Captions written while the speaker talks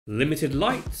Limited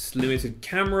lights, limited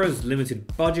cameras,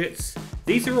 limited budgets,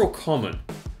 these are all common.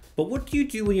 But what do you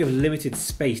do when you have limited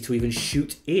space to even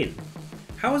shoot in?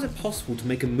 How is it possible to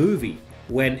make a movie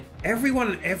when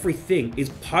everyone and everything is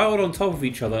piled on top of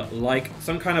each other like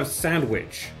some kind of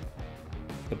sandwich?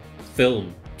 A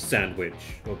film sandwich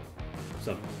or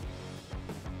something.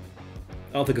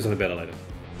 I'll think of something better later.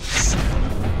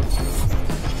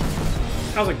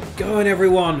 How's it going,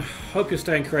 everyone? Hope you're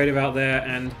staying creative out there,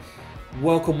 and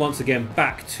welcome once again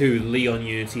back to Leon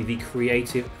Unity, the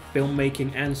creative filmmaking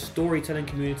and storytelling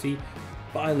community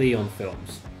by Leon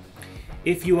Films.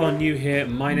 If you are new here,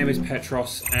 my name is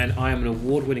Petros, and I am an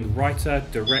award-winning writer,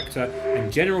 director,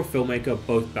 and general filmmaker,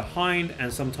 both behind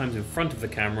and sometimes in front of the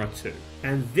camera too.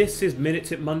 And this is Minute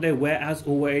Tip Monday, where, as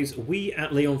always, we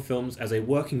at Leon Films, as a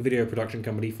working video production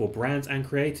company for brands and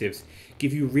creatives,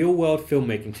 give you real-world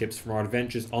filmmaking tips from our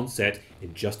adventures on set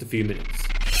in just a few minutes.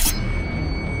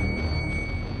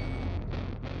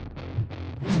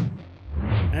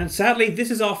 And sadly,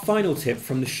 this is our final tip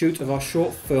from the shoot of our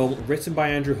short film written by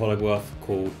Andrew Hollingworth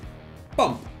called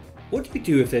Bump. What do you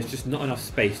do if there's just not enough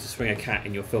space to swing a cat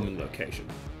in your filming location?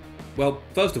 Well,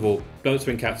 first of all, don't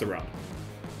swing cats around.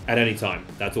 At any time,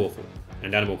 that's awful.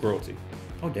 And animal cruelty.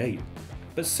 How dare you?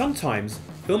 But sometimes,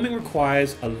 filming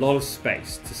requires a lot of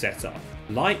space to set up.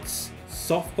 Lights,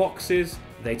 softboxes,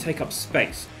 they take up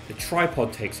space. The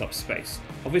tripod takes up space.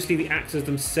 Obviously, the actors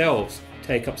themselves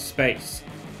take up space.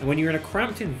 And when you're in a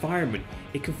cramped environment,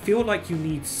 it can feel like you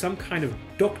need some kind of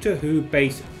Doctor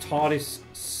Who-based TARDIS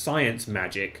science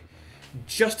magic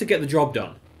just to get the job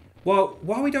done. Well,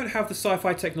 while we don't have the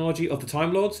sci-fi technology of the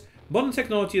Time Lords, modern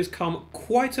technology has come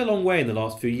quite a long way in the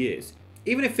last few years,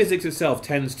 even if physics itself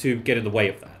tends to get in the way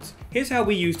of that. Here's how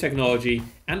we use technology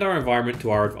and our environment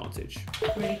to our advantage.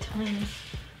 Really tiny.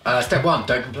 Step one,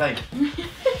 don't complain.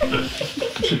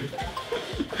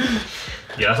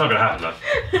 Yeah, that's not going to happen though.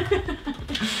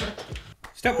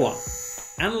 Step 1.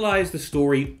 Analyse the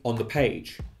story on the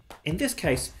page. In this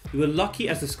case, we were lucky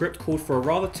as the script called for a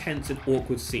rather tense and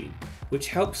awkward scene, which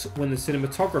helps when the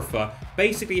cinematographer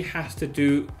basically has to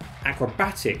do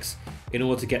acrobatics in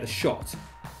order to get the shot.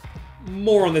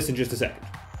 More on this in just a second.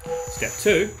 Step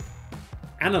 2.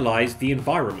 Analyse the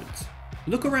environment.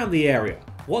 Look around the area.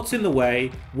 What's in the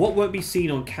way, what won't be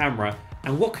seen on camera,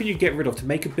 and what can you get rid of to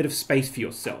make a bit of space for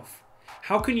yourself?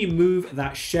 How can you move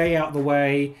that shay out the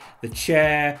way, the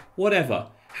chair, whatever?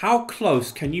 How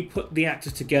close can you put the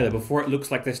actors together before it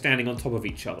looks like they're standing on top of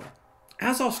each other?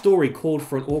 As our story called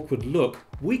for an awkward look,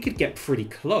 we could get pretty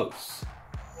close.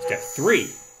 Step 3.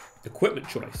 Equipment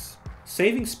choice.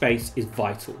 Saving space is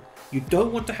vital. You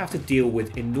don't want to have to deal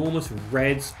with enormous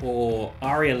Reds or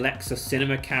Arri Alexa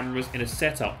cinema cameras in a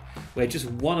setup where just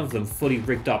one of them fully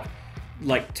rigged up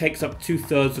takes up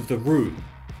 2/3 of the room.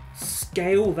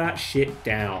 Scale that shit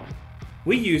down.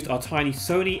 We used our tiny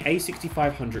Sony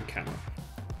a6500 camera.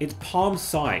 It's palm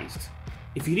sized.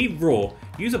 If you need RAW,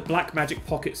 use a Blackmagic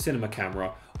Pocket cinema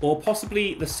camera or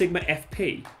possibly the Sigma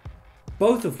FP,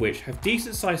 both of which have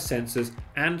decent sized sensors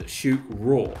and shoot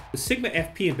RAW. The Sigma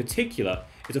FP in particular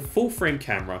is a full frame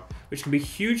camera which can be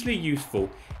hugely useful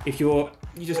if you're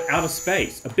just out of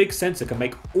space. A big sensor can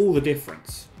make all the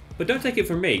difference. But don't take it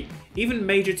from me, even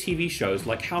major TV shows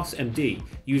like House MD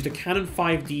used a Canon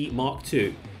 5D Mark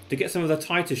II to get some of the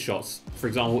tighter shots, for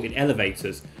example in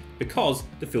elevators, because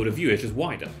the field of view is just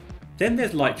wider. Then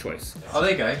there's light choice. Oh,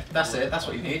 there you go. That's it. That's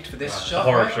what you need for this shot.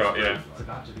 Horror right? shot, yeah.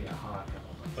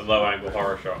 The low angle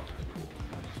horror shot.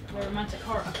 Or romantic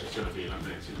horror.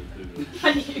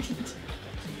 I knew you did.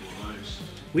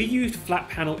 We used flat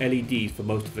panel LEDs for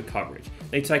most of the coverage.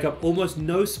 They take up almost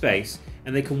no space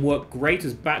and they can work great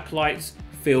as backlights,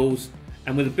 fills,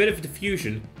 and with a bit of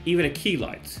diffusion, even a key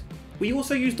light. We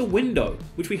also used the window,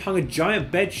 which we hung a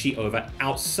giant bed sheet over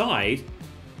outside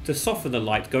to soften the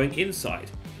light going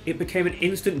inside. It became an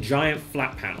instant giant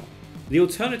flat panel. The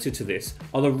alternative to this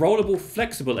are the rollable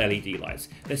flexible LED lights.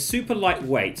 They're super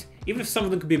lightweight. Even if some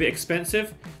of them can be a bit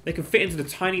expensive, they can fit into the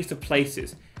tiniest of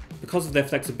places because of their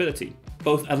flexibility.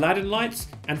 Both Aladdin lights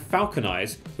and Falcon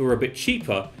Eyes, who are a bit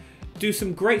cheaper, do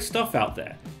some great stuff out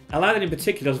there. Aladdin in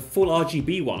particular does a full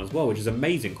RGB one as well, which is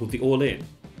amazing, called the All-In.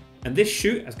 And this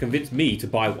shoot has convinced me to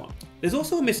buy one. There's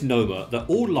also a misnomer that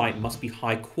all light must be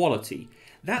high quality.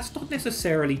 That's not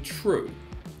necessarily true,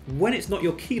 when it's not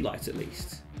your key light at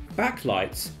least.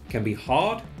 Backlights can be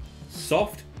hard,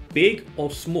 soft, big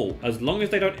or small, as long as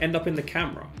they don't end up in the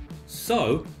camera.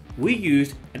 So, we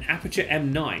used an Aperture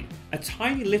M9, a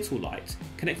tiny little light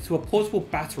connected to a portable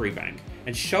battery bank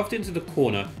and shoved into the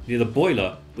corner near the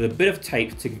boiler with a bit of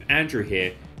tape to give Andrew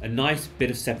here a nice bit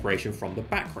of separation from the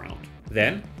background.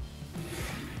 Then,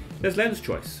 there's lens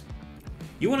choice.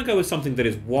 You want to go with something that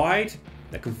is wide,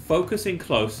 that can focus in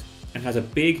close, and has a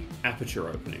big aperture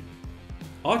opening.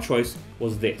 Our choice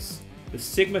was this, the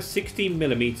Sigma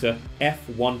 16mm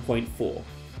f1.4.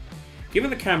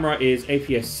 Given the camera is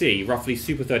APS-C, roughly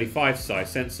Super 35 size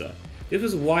sensor, this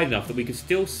was wide enough that we could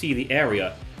still see the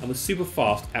area and was super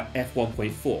fast at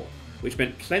f1.4, which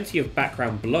meant plenty of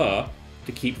background blur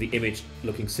to keep the image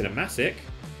looking cinematic,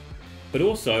 but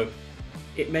also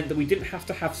it meant that we didn't have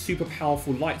to have super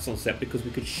powerful lights on set because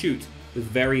we could shoot with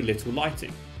very little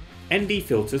lighting. ND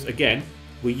filters, again,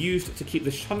 were used to keep the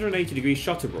 180-degree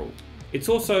shutter rule. It's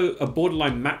also a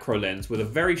borderline macro lens with a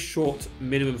very short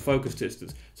minimum focus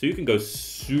distance, so you can go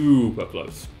super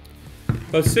close.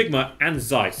 Both Sigma and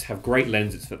Zeiss have great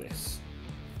lenses for this.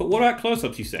 But what about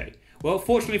close-ups, you say? Well,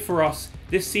 fortunately for us,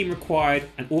 this scene required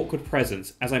an awkward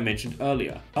presence, as I mentioned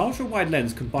earlier. Ultra-wide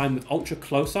lens combined with ultra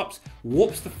close-ups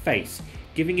warps the face,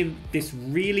 giving it this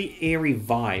really eerie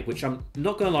vibe, which I'm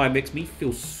not gonna lie, makes me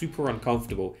feel super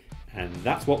uncomfortable, and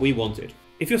that's what we wanted.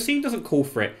 If your scene doesn't call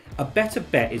for it, a better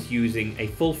bet is using a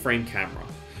full-frame camera.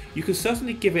 You can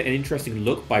certainly give it an interesting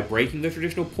look by breaking the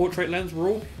traditional portrait lens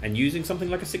rule and using something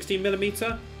like a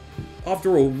 16mm.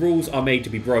 After all, rules are made to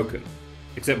be broken.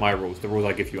 Except my rules, the rules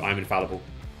I give you, I'm infallible.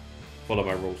 Follow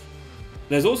my rules.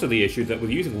 There's also the issue that with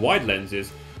using wide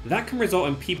lenses, that can result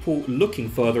in people looking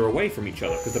further away from each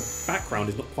other because the background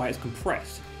is not quite as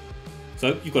compressed.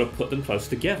 So you've got to put them close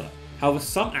together. However,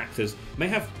 some actors may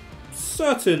have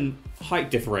certain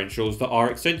height differentials that are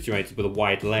accentuated with a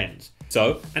wide lens.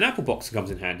 So an Apple box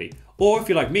comes in handy. Or if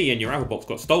you're like me and your Apple box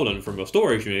got stolen from your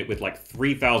storage unit with like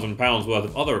 £3,000 worth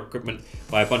of other equipment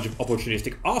by a bunch of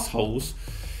opportunistic assholes,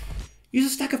 use a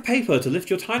stack of paper to lift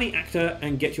your tiny actor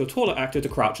and get your taller actor to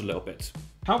crouch a little bit.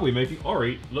 How are we making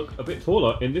Ori look a bit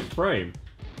taller in this frame?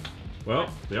 Well,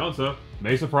 the answer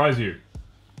may surprise you.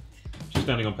 She's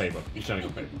standing on paper. She's standing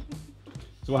on paper.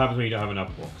 So what happens when you don't have an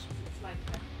Apple box?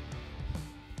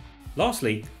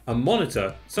 Lastly, a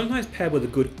monitor, sometimes paired with a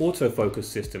good autofocus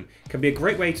system, can be a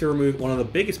great way to remove one of the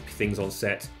biggest things on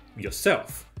set,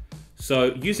 yourself.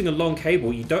 So using a long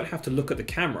cable, you don't have to look at the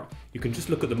camera, you can just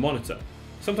look at the monitor.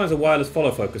 Sometimes a wireless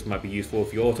follow focus might be useful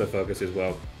if your autofocus is,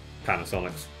 well,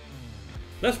 Panasonic's.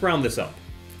 Let's round this up.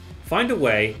 Find a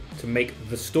way to make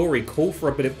the story call for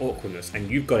a bit of awkwardness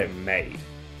and you've got it made.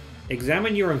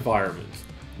 Examine your environment.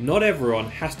 Not everyone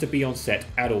has to be on set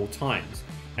at all times,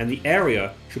 and the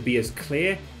area should be as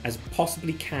clear as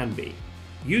possibly can be.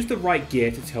 Use the right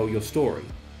gear to tell your story.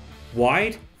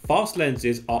 Wide, fast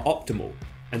lenses are optimal,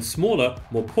 and smaller,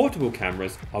 more portable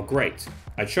cameras are great.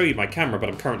 I'd show you my camera, but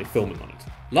I'm currently filming on it.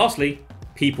 Lastly,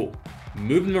 people.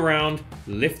 Move them around,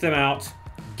 lift them out,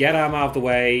 get them out of the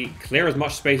way, clear as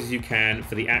much space as you can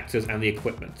for the actors and the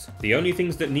equipment. The only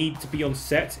things that need to be on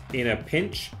set in a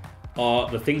pinch are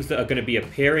the things that are going to be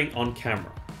appearing on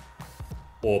camera.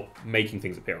 Or making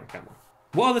things appear on camera.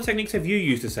 What other techniques have you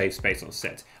used to save space on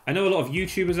set? I know a lot of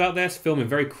YouTubers out there film in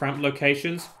very cramped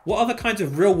locations. What other kinds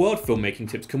of real-world filmmaking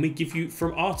tips can we give you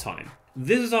from our time?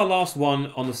 This is our last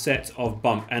one on the set of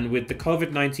Bump, and with the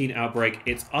COVID-19 outbreak,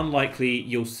 it's unlikely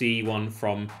you'll see one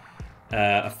from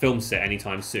a film set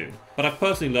anytime soon. But I've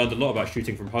personally learned a lot about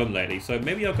shooting from home lately, so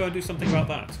maybe I'll go and do something about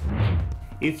that.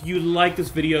 If you like this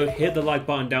video, hit the like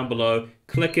button down below,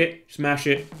 click it, smash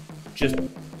it, just,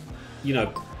 you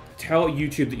know, tell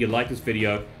YouTube that you like this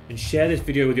video and share this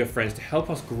video with your friends to help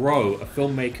us grow a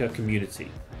filmmaker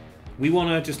community. We want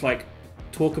to just like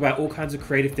talk about all kinds of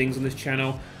creative things on this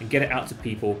channel and get it out to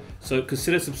people, so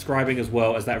consider subscribing as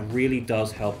well, as that really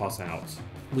does help us out.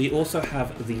 We also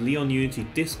have the Leon Unity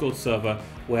Discord server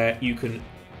where you can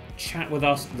chat with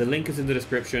us. The link is in the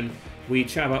description. We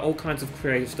chat about all kinds of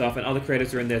creative stuff and other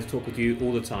creators are in there to talk with you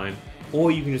all the time.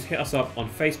 Or you can just hit us up on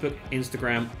Facebook,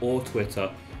 Instagram or Twitter.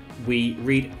 We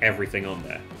read everything on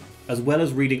there, as well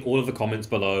as reading all of the comments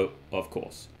below, of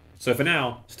course. So for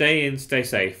now, stay in, stay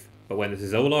safe, but when this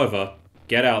is all over,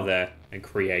 get out there and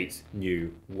create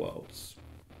new worlds.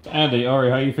 Andy, Ori,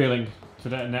 how are you feeling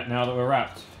today now that we're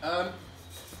wrapped? A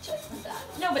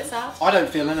little bit sad. I don't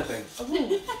feel anything.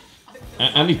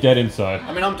 Andy's dead inside.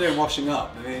 I mean, I'm doing washing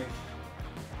up. I mean,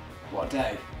 what a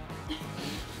day.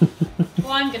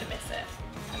 Well, I'm gonna miss it,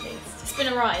 at least. It's been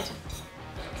a ride.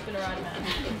 It's been a ride, man.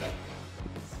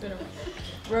 It's been a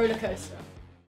roller coaster.